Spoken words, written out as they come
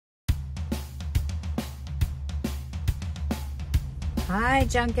Hi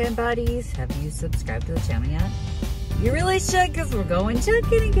Junkin buddies, have you subscribed to the channel yet? You really should, because we're going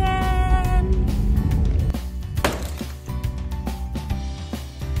Junkin again.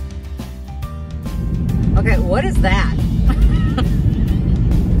 Okay, what is that?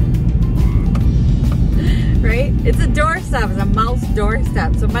 Right? It's a doorstep, it's a mouse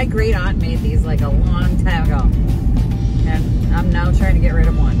doorstep. So my great aunt made these like a long time ago. And I'm now trying to get rid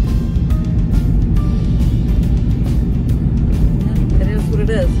of one. It is what it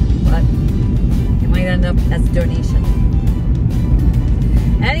is, but it might end up as a donation.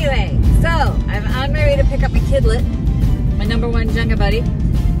 Anyway, so I'm on my way to pick up my kidlet, my #1 Junkin buddy.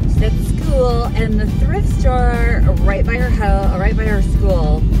 She's at school, and the thrift store right by her house, right by her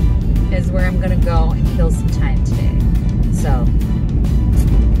school, is where I'm gonna go and kill some time today. So,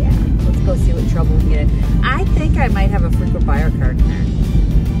 yeah, let's go see what trouble we get in. I think I might have a frequent buyer card in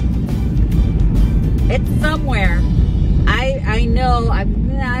there. It's somewhere. I know, I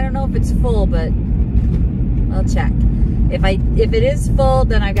don't know if it's full, but I'll check. If it is full,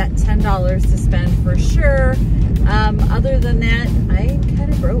 then I've got $10 to spend for sure. Other than that, I'm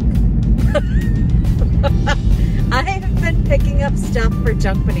kind of broke. I have been picking up stuff for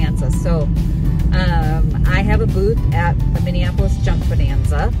Junk Bonanza. So I have a booth at the Minneapolis Junk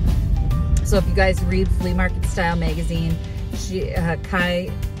Bonanza. So if you guys read Flea Market Style magazine,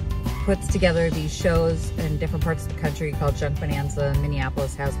 Kai puts together these shows in different parts of the country called Junk Bonanza.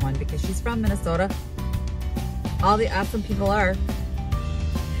 Minneapolis has one because she's from Minnesota. All the awesome people are.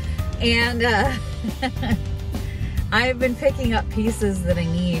 And I've been picking up pieces that I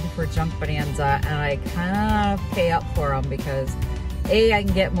need for Junk Bonanza, and I kind of pay up for them because A, I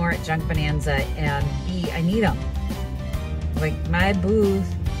can get more at Junk Bonanza, and B, I need them. Like my booth,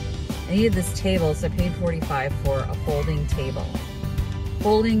 I needed this table, so I paid $45 for a folding table.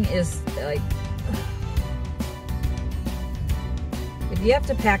 Folding is like, if you have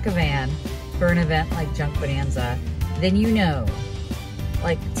to pack a van for an event like Junk Bonanza, then you know.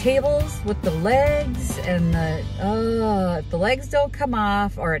 Like tables with the legs and if the legs don't come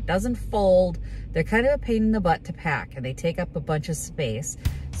off or it doesn't fold, they're kind of a pain in the butt to pack and they take up a bunch of space.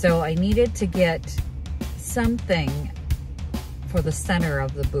 So I needed to get something for the center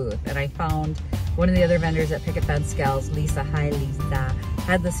of the booth, and I found one of the other vendors at Picket Fence Gals, Lisa, hi Lisa,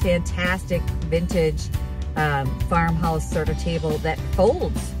 had this fantastic vintage farmhouse sort of table that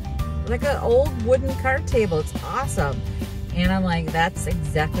folds like an old wooden card table. It's awesome. And I'm like, that's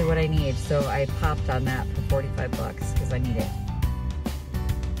exactly what I need. So I popped on that for 45 bucks because I need it.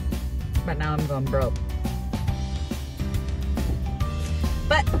 But now I'm going broke.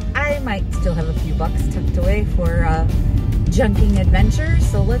 But I might still have a few bucks tucked away for junking adventures.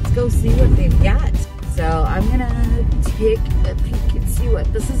 So let's go see what they've got. So I'm gonna take a peek and see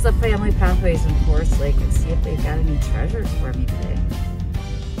what, this is the Family Pathways in Forest Lake, and see if they've got any treasures for me today.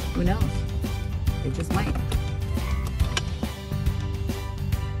 Who knows? They just might.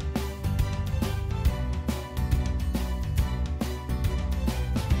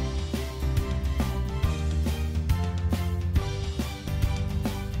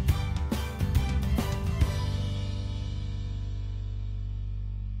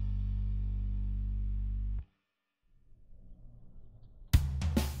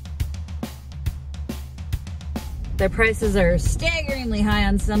 Their prices are staggeringly high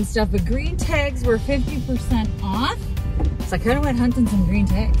on some stuff, but green tags were 50% off. So I kind of went hunting some green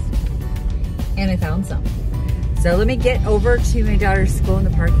tags, and I found some. So let me get over to my daughter's school in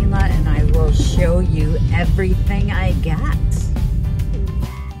the parking lot, and I will show you everything I got.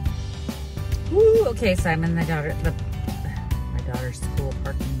 Woo! Okay, so I'm in my daughter's school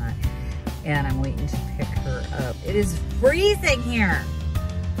parking lot, and I'm waiting to pick her up. It is freezing here.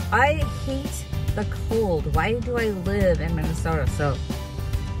 I hate the cold. Why do I live in Minnesota? So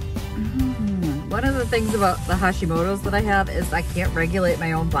one of the things about the Hashimoto's that I have is I can't regulate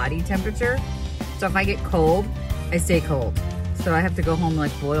my own body temperature. So if I get cold, I stay cold. So I have to go home and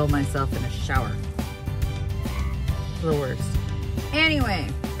like boil myself in a shower. It's the worst. Anyway,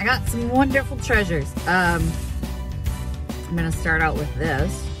 I got some wonderful treasures. I'm gonna start out with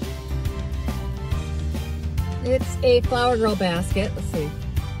this. It's a Flower Girl basket. Let's see.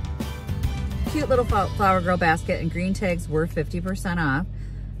 Cute little Flower Girl basket, and green tags were 50% off.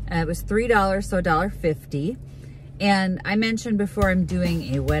 It was $3, so $1.50. And I mentioned before I'm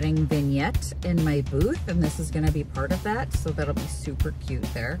doing a wedding vignette in my booth, and this is going to be part of that, so that'll be super cute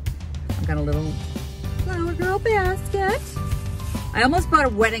there. I've got a little Flower Girl basket. I almost bought a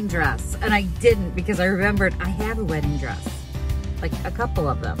wedding dress, and I didn't because I remembered I have a wedding dress, like a couple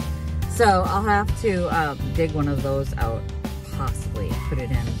of them. So I'll have to dig one of those out, possibly put it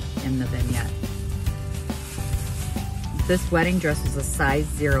in the vignette. This wedding dress was a size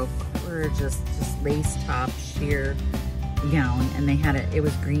 0, gorgeous, just lace top, sheer gown, and they had it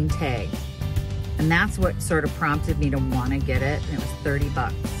was green tagged. And that's what sort of prompted me to want to get it, and it was 30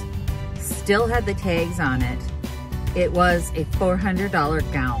 bucks. Still had the tags on it. It was a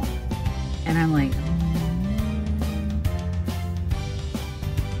 $400 gown. And I'm like, do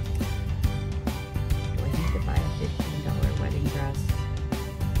I need to buy a $15 wedding dress?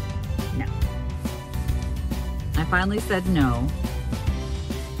 No. I finally said no.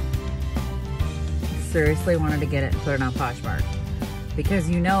 Seriously wanted to get it and put it on Poshmark. Because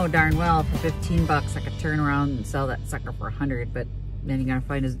you know darn well for 15 bucks I could turn around and sell that sucker for 100, but then you're gonna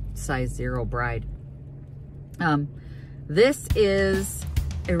find a size 0 bride. This is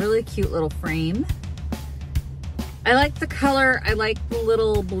a really cute little frame. I like the color. I like the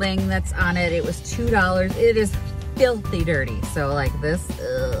little bling that's on it. It was $2. It is filthy dirty. So like this,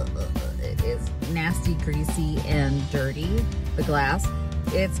 it is nasty, greasy, and dirty. The glass,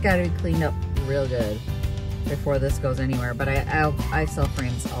 it's got to be cleaned up real good before this goes anywhere. But I sell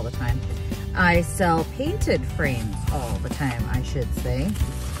frames all the time. I sell painted frames all the time, I should say.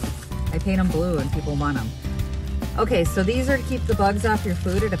 I paint them blue and people want them. Okay, so these are to keep the bugs off your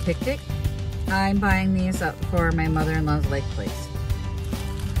food at a picnic. I'm buying these up for my mother-in-law's lake place.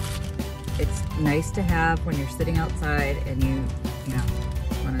 It's nice to have when you're sitting outside and you know,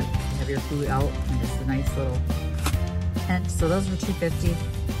 want to have your food out, and it's a nice little tent. So those were $2.50.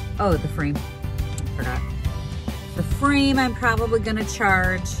 Oh, the frame, I forgot. The frame I'm probably gonna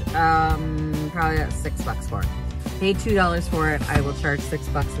charge probably $6 for it. Paid $2 for it. I will charge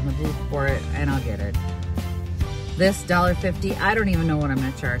 $6 in the booth for it, and I'll get it. This $1.50, I don't even know what I'm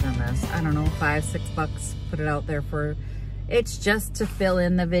gonna charge on this. I don't know, $5, $6, put it out there for, it's just to fill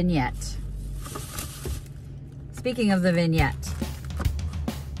in the vignette. Speaking of the vignette,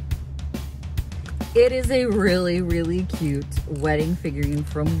 it is a really, really cute wedding figurine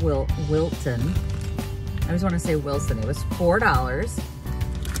from Wilton. I always want to say Wilson. It was $4.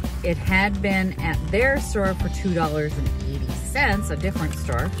 It had been at their store for $2.80, a different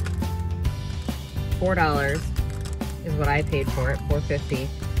store. $4 is what I paid for it, $4.50.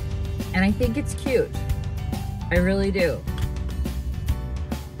 And I think it's cute. I really do.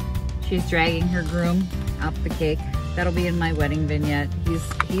 She's dragging her groom up the cake. That'll be in my wedding vignette.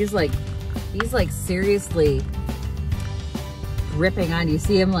 He's like seriously gripping on. You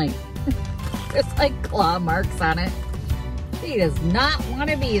see him like, there's like claw marks on it. He does not want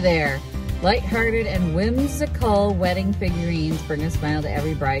to be there. Light-hearted and whimsical wedding figurines bring a smile to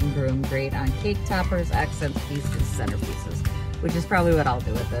every bride and groom. Great on cake toppers, accent pieces, centerpieces, which is probably what I'll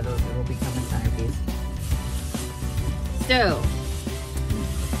do with it. It will become a centerpiece. So,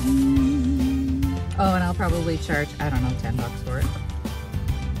 oh, and I'll probably charge, I don't know, $10 for it.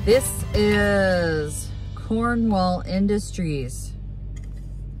 This is Cornwall Industries,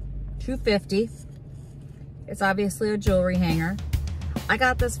 $2.50. It's obviously a jewelry hanger. I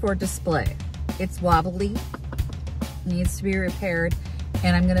got this for display. It's wobbly, needs to be repaired,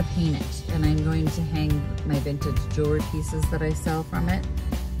 and I'm gonna paint it. And I'm going to hang my vintage jewelry pieces that I sell from it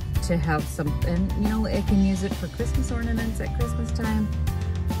to have something, you know, I can use it for Christmas ornaments at Christmas time.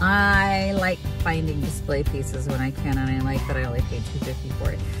 I like finding display pieces when I can, and I like that I only paid $2.50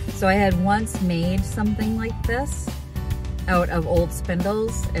 for it. So I had once made something like this out of old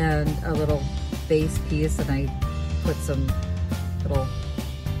spindles and a little base piece, and I put some little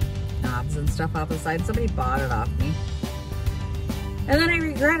knobs and stuff off the side. Somebody bought it off me, and then I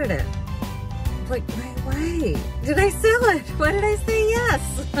regretted it. Like, why did I sell it? Why did I say yes?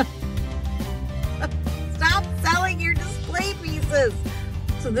 Stop selling your display pieces.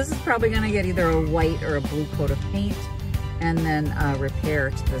 So this is probably gonna get either a white or a blue coat of paint, and then repair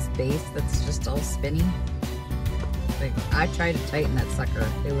to this base that's just all spinny. Like, I tried to tighten that sucker.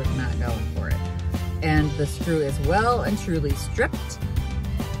 It was not going for it. And the screw is well and truly stripped.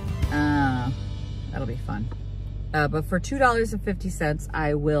 That'll be fun. But for $2.50,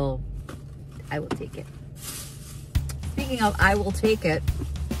 I will take it. Speaking of, I will take it.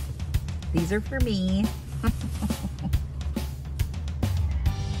 These are for me.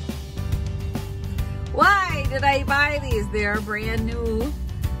 Why did I buy these? They are brand new.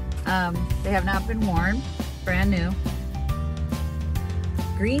 They have not been worn. Brand new.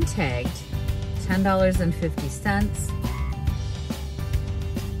 Green tagged. $10.50.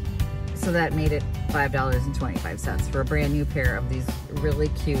 So that made it $5.25 for a brand new pair of these really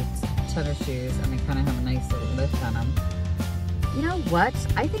cute tennis shoes, and they kind of have a nice little lift on them. You know what?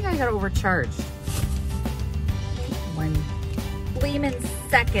 I think I got overcharged. One bleemin'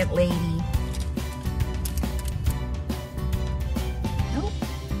 second, lady. Nope.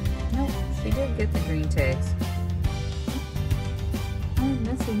 Nope. She did get the green tags.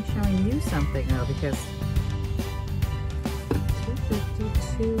 missing showing you something though, because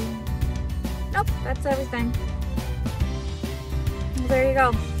 252. Nope, that's everything. Well, there you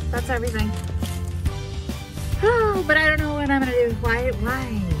go. That's everything. Oh, but I don't know what I'm gonna do.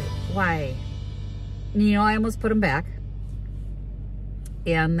 Why? You know, I almost put them back.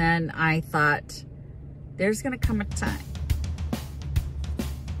 And then I thought, there's gonna come a time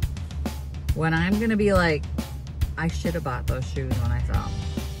when I'm gonna be like, I should have bought those shoes when I saw them.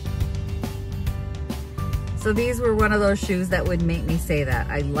 So these were one of those shoes that would make me say that.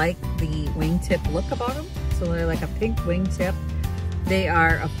 I like the wingtip look about them. So they're like a pink wingtip. They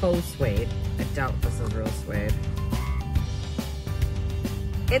are a faux suede. I doubt this is real suede.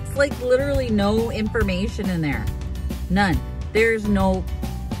 It's like literally no information in there. None. There's no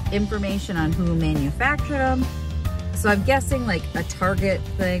information on who manufactured them. So I'm guessing like a Target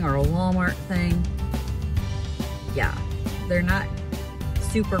thing or a Walmart thing. Yeah, they're not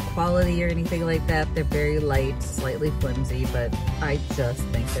super quality or anything like that. They're very light, slightly flimsy, but I just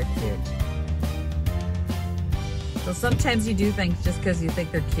think they're cute. So sometimes you do things just because you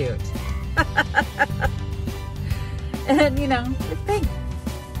think they're cute. And you know, it's pink.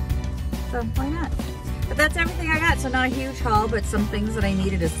 So why not? But that's everything I got. So not a huge haul, but some things that I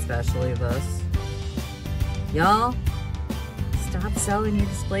needed, especially this. Y'all, stop selling your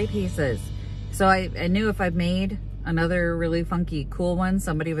display pieces. So I knew if I made another really funky, cool one,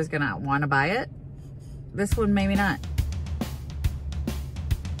 somebody was gonna wanna buy it. This one, maybe not.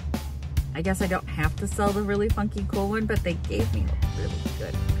 I guess I don't have to sell the really funky, cool one, but they gave me a really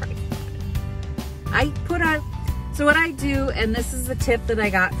good price on it. So what I do, and this is the tip that I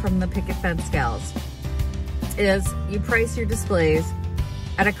got from the Picket Fence gals, is you price your displays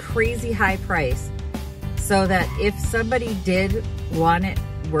at a crazy high price so that if somebody did want it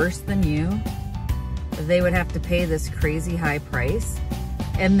worse than you, they would have to pay this crazy high price.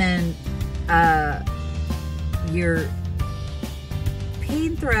 And then your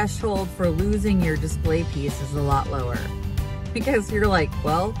pain threshold for losing your display piece is a lot lower. Because you're like,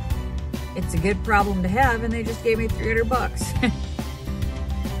 well, it's a good problem to have, and they just gave me 300 bucks.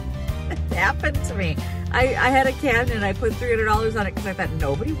 It happened to me. I had a cabinet and I put $300 on it because I thought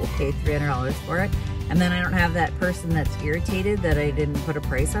nobody will pay $300 for it. And then I don't have that person that's irritated that I didn't put a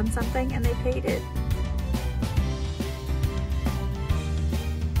price on something, and they paid it.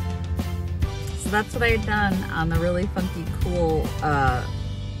 So that's what I had done on the really funky, cool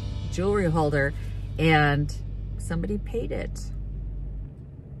jewelry holder, and somebody paid it.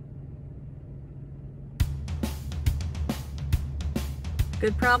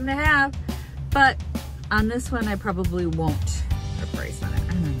 Good problem to have, but on this one I probably won't put a price on it.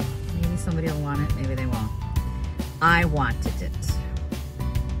 I don't know, maybe somebody will want it, maybe they won't. I wanted it.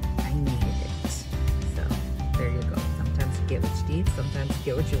 I needed it. So there you go. Sometimes you get what you need, sometimes you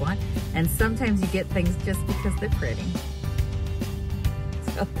get what you want, and sometimes you get things just because they're pretty.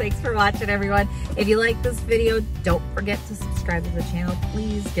 So thanks for watching, everyone. If you like this video, don't forget to subscribe to the channel.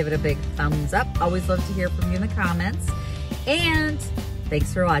 Please give it a big thumbs up. Always love to hear from you in the comments. And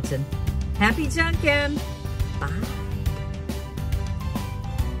thanks for watching. Happy Junkin'. Bye.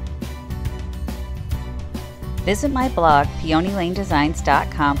 Visit my blog,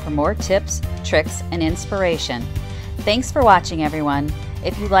 peonylanedesigns.com, for more tips, tricks, and inspiration. Thanks for watching, everyone.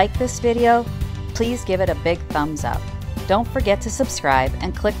 If you like this video, please give it a big thumbs up. Don't forget to subscribe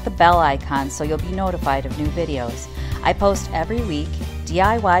and click the bell icon so you'll be notified of new videos. I post every week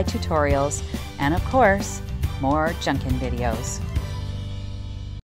DIY tutorials and, of course, more Junkin videos.